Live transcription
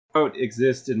doubt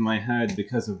exists in my head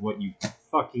because of what you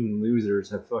fucking losers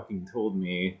have fucking told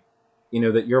me.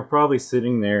 That you're probably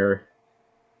sitting there,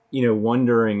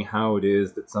 wondering how it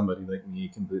is that somebody like me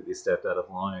completely stepped out of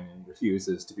line and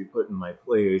refuses to be put in my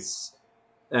place,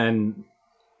 and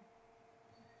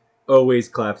always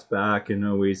claps back and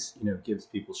always, gives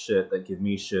people shit that give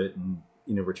me shit, and,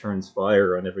 returns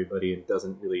fire on everybody and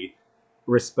doesn't really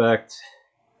respect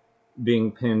being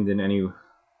pinned in any,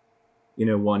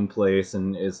 one place,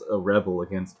 and is a rebel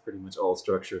against pretty much all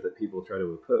structure that people try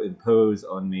to impose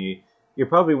on me. You're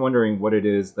probably wondering what it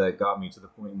is that got me to the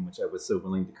point in which I was so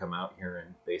willing to come out here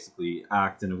and basically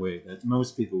act in a way that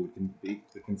most people would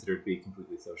consider to be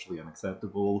completely socially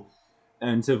unacceptable,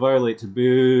 and to violate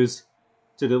taboos,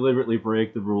 to deliberately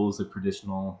break the rules of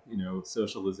traditional,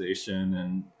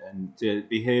 socialization, and to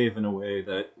behave in a way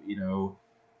that,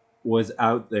 was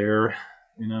out there,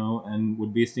 and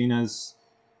would be seen as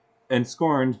and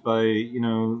scorned by,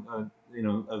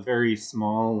 a very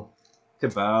small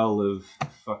cabal of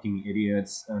fucking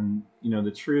idiots. And,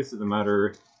 the truth of the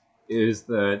matter is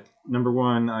that, number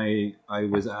one, I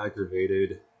was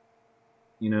aggravated,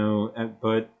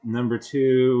 but number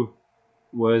two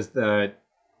was that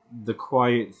the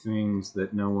quiet things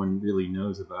that no one really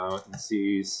knows about and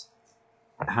sees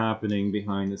happening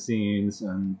behind the scenes,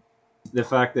 and the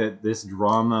fact that this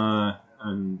drama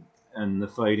and the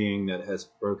fighting that has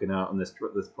broken out on this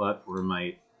platform,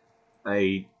 I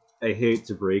I hate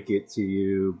to break it to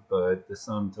you, but the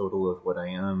sum total of what I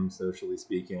am, socially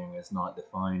speaking, is not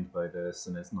defined by this,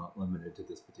 and is not limited to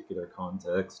this particular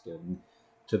context and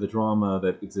to the drama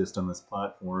that exists on this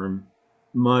platform.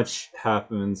 Much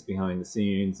happens behind the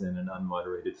scenes in an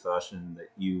unmoderated fashion that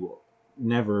you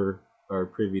never are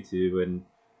privy to, and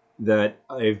that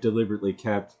I've deliberately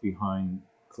kept behind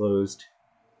closed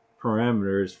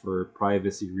parameters for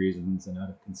privacy reasons and out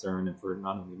of concern, and for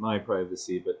not only my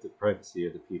privacy but the privacy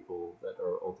of the people that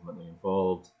are ultimately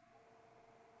involved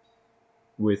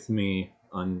with me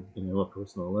on, a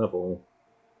personal level.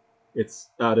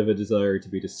 It's out of a desire to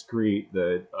be discreet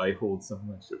that I hold so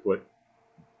much of what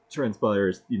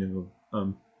transpires,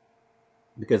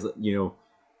 because,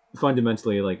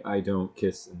 fundamentally, like, I don't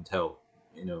kiss and tell,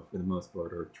 for the most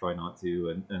part, or try not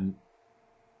to. And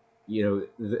you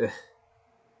know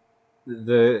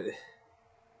the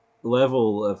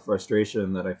level of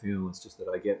frustration that I feel is just that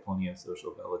I get plenty of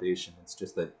social validation. It's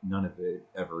just that none of it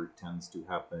ever tends to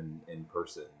happen in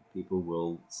person. People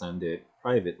will send it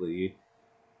privately,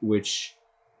 which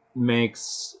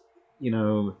makes, you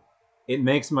know, it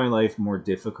makes my life more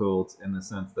difficult in the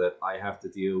sense that I have to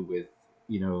deal with,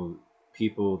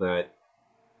 people that,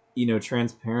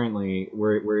 transparently,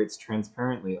 where it's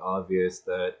transparently obvious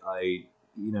that I,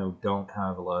 don't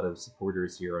have a lot of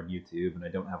supporters here on YouTube, and I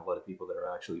don't have a lot of people that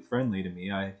are actually friendly to me.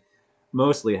 I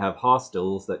mostly have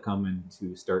hostiles that come in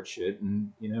to start shit,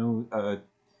 and,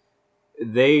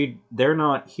 they're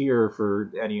not here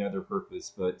for any other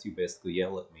purpose but to basically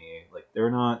yell at me. Like,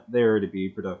 they're not there to be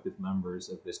productive members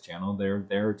of this channel. They're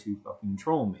there to fucking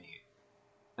troll me.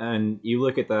 And you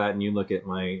look at that, and you look at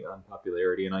my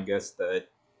unpopularity, and I guess that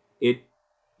it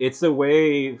it's a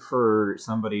way for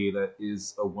somebody that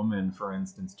is a woman, for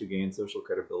instance, to gain social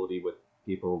credibility with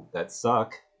people that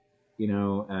suck,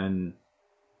 and,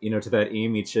 to that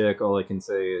Amy chick, all I can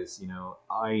say is,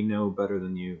 I know better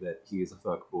than you that he is a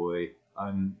fuck boy.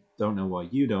 I don't know why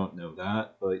you don't know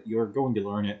that, but you're going to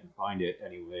learn it and find it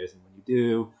anyways. And when you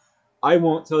do, I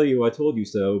won't tell you I told you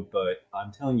so, but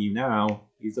I'm telling you now,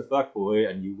 he's a fuck boy,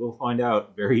 and you will find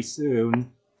out very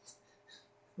soon.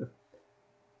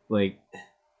 Like,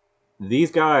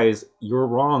 these guys, you're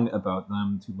wrong about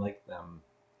them to like them.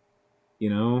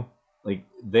 You know, like,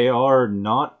 they are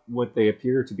not what they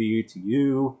appear to be to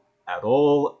you at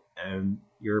all, and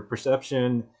your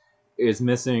perception is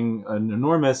missing an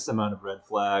enormous amount of red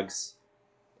flags.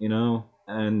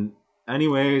 And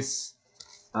anyways,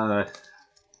 uh,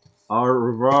 our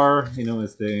revoir,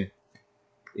 as they,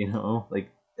 like,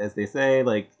 as they say,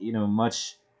 like,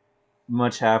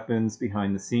 much happens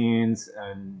behind the scenes,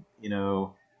 and,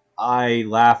 I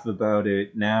laugh about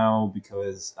it now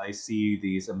because I see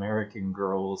these American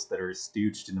girls that are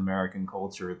stooched in American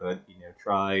culture that,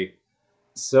 try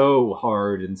so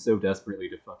hard and so desperately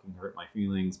to fucking hurt my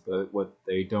feelings. But what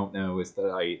they don't know is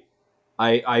that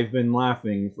I've been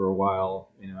laughing for a while,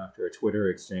 after a Twitter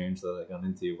exchange that I got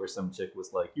into, where some chick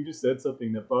was like, "You just said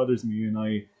something that bothers me,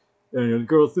 and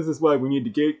girls, this is why we need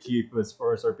to gatekeep as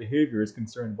far as our behavior is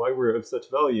concerned, why we're of such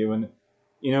value." And,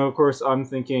 of course, I'm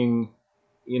thinking,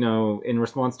 in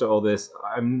response to all this,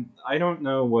 I don't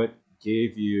know what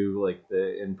gave you, like,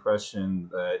 the impression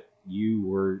that you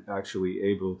were actually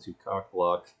able to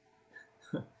cockblock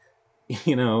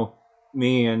you know,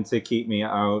 me and to keep me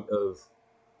out of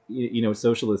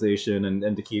socialization,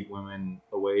 and to keep women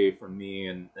away from me,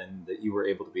 and that you were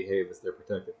able to behave as their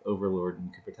protective overlord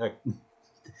and could protect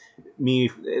me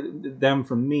them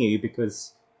from me,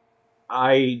 because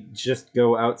I just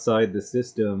go outside the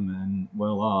system and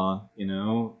voila,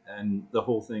 and the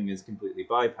whole thing is completely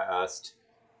bypassed.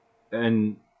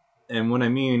 And what I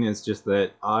mean is just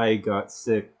that I got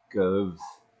sick of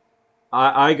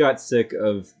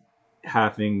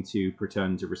having to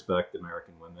pretend to respect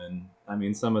American women. I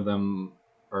mean, some of them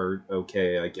are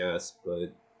okay, I guess,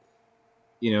 but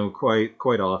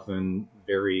quite often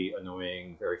very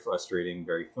annoying, very frustrating,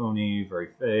 very phony, very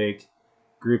fake,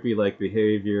 groupie like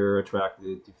behavior,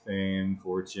 attracted to fame,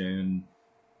 fortune,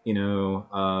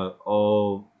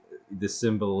 all the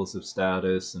symbols of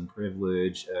status and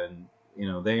privilege, and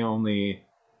they only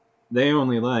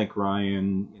like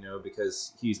Ryan,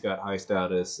 because he's got high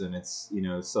status, and it's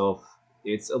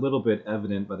a little bit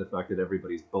evident by the fact that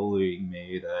everybody's bullying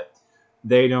me, that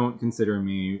they don't consider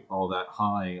me all that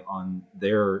high on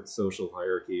their social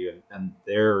hierarchy, and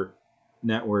their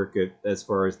network, as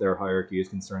far as their hierarchy is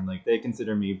concerned. Like, they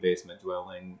consider me basement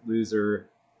dwelling loser,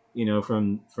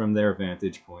 from their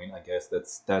vantage point. I guess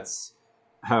that's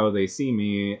how they see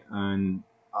me, and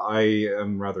I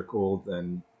am rather cold,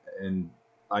 and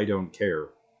I don't care.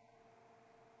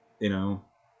 You know,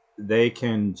 they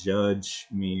can judge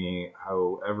me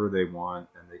however they want,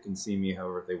 and they can see me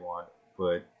however they want,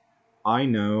 but I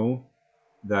know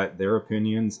that their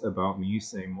opinions about me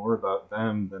say more about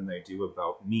them than they do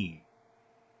about me.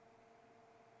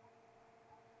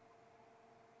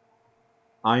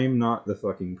 I am not the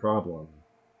fucking problem.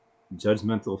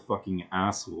 Judgmental fucking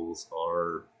assholes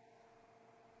are.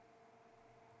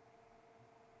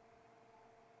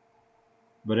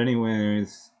 But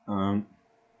anyways,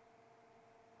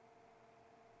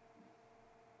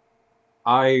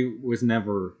 I was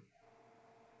never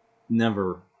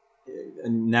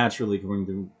naturally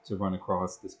going to run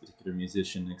across this particular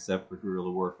musician, except for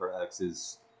Guerrilla Warfare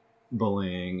X's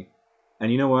bullying.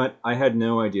 And you know what? I had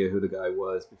no idea who the guy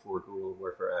was before Guerrilla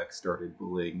Warfare X started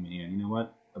bullying me. And you know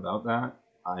what? About that,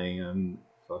 I am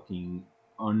fucking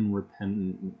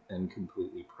unrepentant and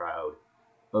completely proud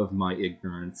of my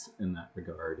ignorance in that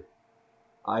regard.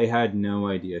 I had no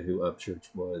idea who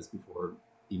Upchurch was before,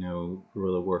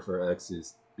 Guerrilla Warfare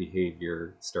X's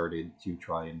behavior started to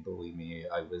try and bully me.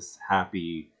 I was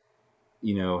happy,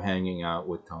 hanging out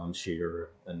with Tom Shear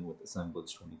and with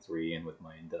Assemblage 23 and with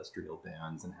my industrial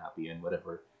bands, and happy in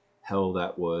whatever hell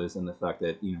that was. And the fact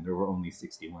that, there were only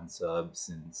 61 subs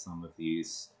in some of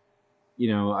these,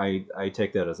 I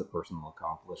take that as a personal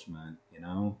accomplishment.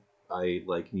 I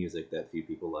like music that few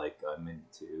people like. I'm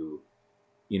into,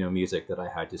 music that I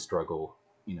had to struggle,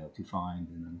 to find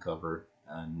and uncover.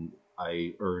 And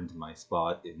I earned my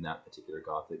spot in that particular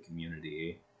Gothic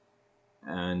community.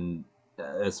 And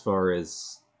as far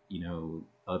as,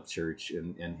 Upchurch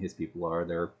and his people are,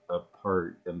 they're a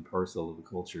part and parcel of the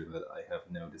culture that I have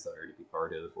no desire to be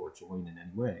part of or join in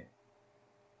any way.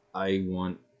 I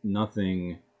want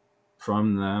nothing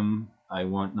from them. I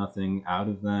want nothing out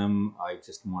of them. I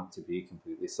just want to be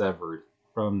completely severed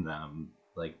from them.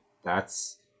 Like,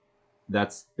 that's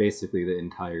basically the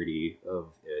entirety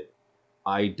of it.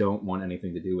 I don't want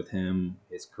anything to do with him,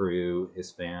 his crew,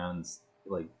 his fans.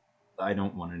 Like, I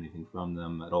don't want anything from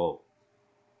them at all.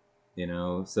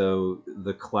 So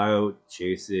the clout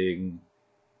chasing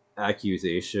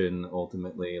accusation,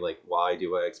 ultimately, like, why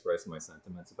do I express my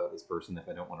sentiments about this person if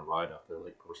I don't want to ride off their,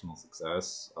 like, personal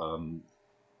success?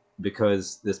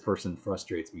 Because this person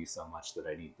frustrates me so much that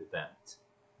I need to vent.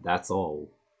 That's all.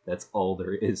 That's all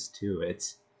there is to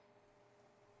it.